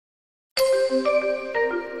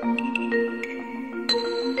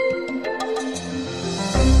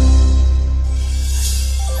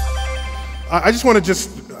I just want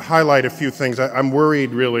to highlight a few things. I'm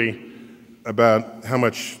worried really about how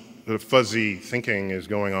much fuzzy thinking is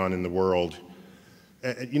going on in the world.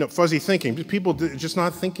 You know, fuzzy thinking, people just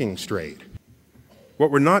not thinking straight.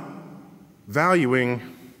 What we're not valuing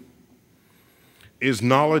is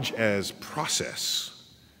knowledge as process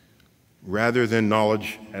rather than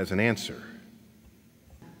knowledge as an answer.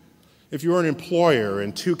 If you're an employer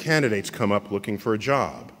and two candidates come up looking for a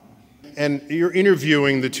job, and you're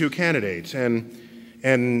interviewing the two candidates,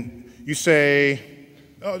 and you say,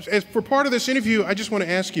 oh, as for part of this interview, I just want to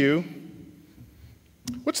ask you,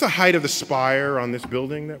 what's the height of the spire on this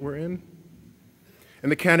building that we're in?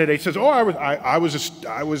 And the candidate says, oh, I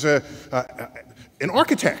was an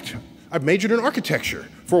architect. I've majored in architecture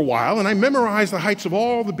for a while, and I memorized the heights of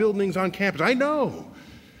all the buildings on campus. I know.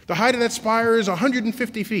 The height of that spire is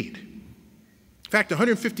 150 feet. In fact,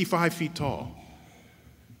 155 feet tall.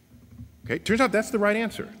 Okay, turns out that's the right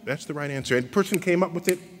answer. That's the right answer. And the person came up with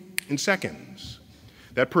it in seconds.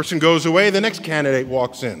 That person goes away, the next candidate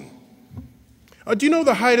walks in. Do you know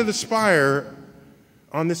the height of the spire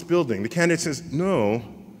on this building? The candidate says, no,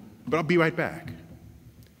 but I'll be right back.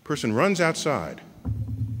 Person runs outside,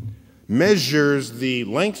 measures the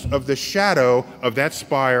length of the shadow of that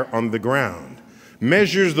spire on the ground,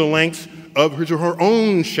 measures the length of his or her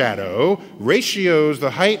own shadow, ratios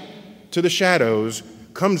the height to the shadows,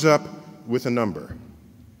 comes up with a number.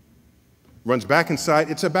 Runs back inside,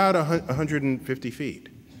 it's about 150 feet.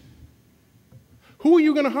 Who are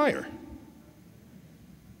you going to hire?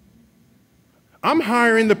 I'm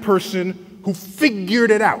hiring the person who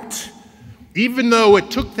figured it out, even though it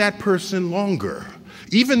took that person longer,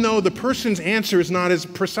 even though the person's answer is not as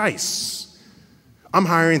precise. I'm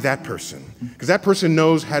hiring that person, because that person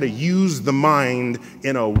knows how to use the mind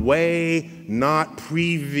in a way not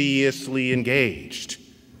previously engaged.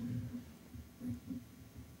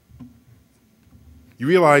 You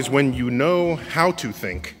realize when you know how to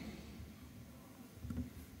think,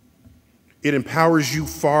 it empowers you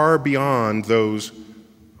far beyond those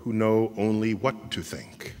who know only what to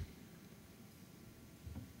think.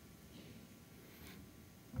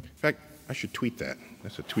 In fact, I should tweet that.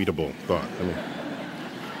 That's a tweetable thought.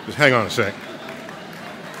 Just hang on a sec.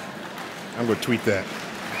 I'm going to tweet that.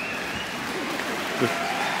 Just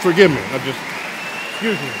forgive me.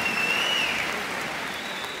 Excuse me.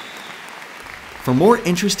 For more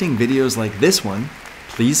interesting videos like this one,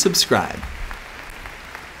 please subscribe.